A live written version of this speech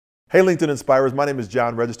Hey LinkedIn Inspirers, my name is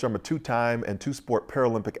John Register. I'm a two-time and two-sport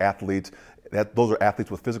Paralympic athlete. Those are athletes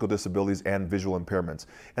with physical disabilities and visual impairments.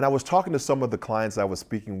 And I was talking to some of the clients I was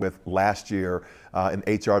speaking with last year in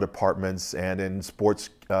HR departments and in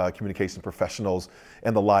sports communications professionals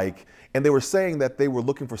and the like. And they were saying that they were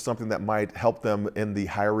looking for something that might help them in the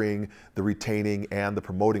hiring, the retaining, and the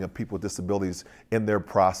promoting of people with disabilities in their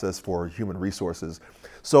process for human resources.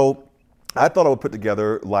 So I thought I would put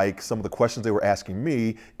together like some of the questions they were asking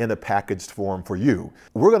me in a packaged form for you.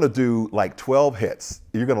 We're gonna do like 12 hits.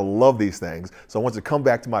 You're gonna love these things. So I want you to come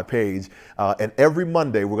back to my page and every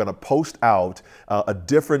Monday we're gonna post out a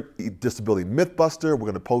different disability myth buster. We're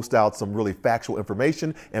gonna post out some really factual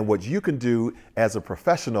information and what you can do as a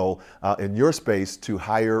professional in your space to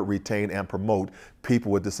hire, retain, and promote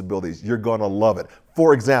people with disabilities. You're gonna love it.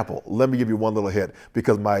 For example, let me give you one little hit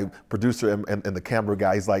because my producer and the camera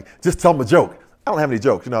guy, he's like, just tell them a joke. I don't have any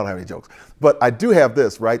jokes, you know I don't have any jokes. But I do have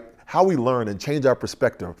this, right? How we learn and change our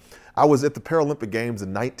perspective. I was at the Paralympic Games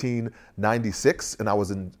in 1996 and I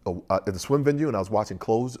was in the swim venue and I was watching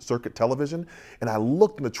closed circuit television and I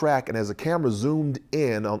looked in the track and as the camera zoomed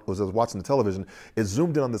in, as I was watching the television, it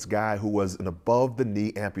zoomed in on this guy who was an above the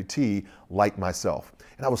knee amputee like myself.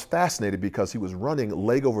 And I was fascinated because he was running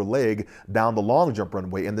leg over leg down the long jump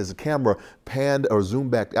runway and as the camera panned or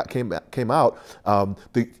zoomed back, came out,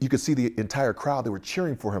 you could see the entire crowd, they were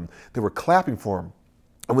cheering for him, they were clapping for him.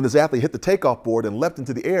 And when this athlete hit the takeoff board and leapt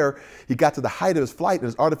into the air, he got to the height of his flight and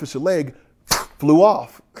his artificial leg flew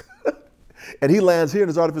off. And he lands here and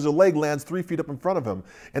his artificial leg lands 3 feet up in front of him.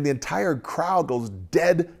 And the entire crowd goes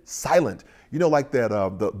dead silent. You know, like that,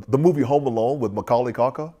 the movie Home Alone with Macaulay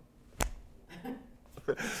Culkin?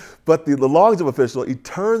 But the long jump official, he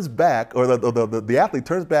turns back, or the athlete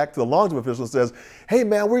turns back to the long jump official and says, hey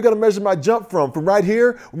man, where are you gonna measure my jump from? From right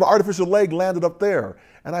here? My artificial leg landed up there.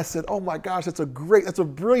 And I said, oh my gosh, that's a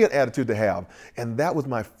brilliant attitude to have. And that was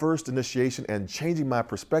my first initiation and changing my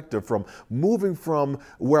perspective from moving from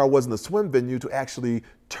where I was in the swim venue to actually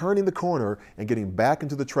turning the corner and getting back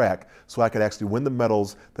into the track so I could actually win the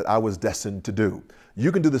medals that I was destined to do.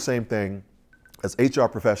 You can do the same thing as HR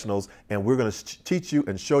professionals, and we're going to teach you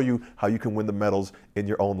and show you how you can win the medals in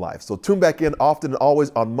your own life. So tune back in often and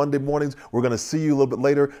always on Monday mornings. We're going to see you a little bit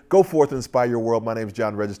later. Go forth and inspire your world. My name is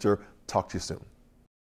John Register. Talk to you soon.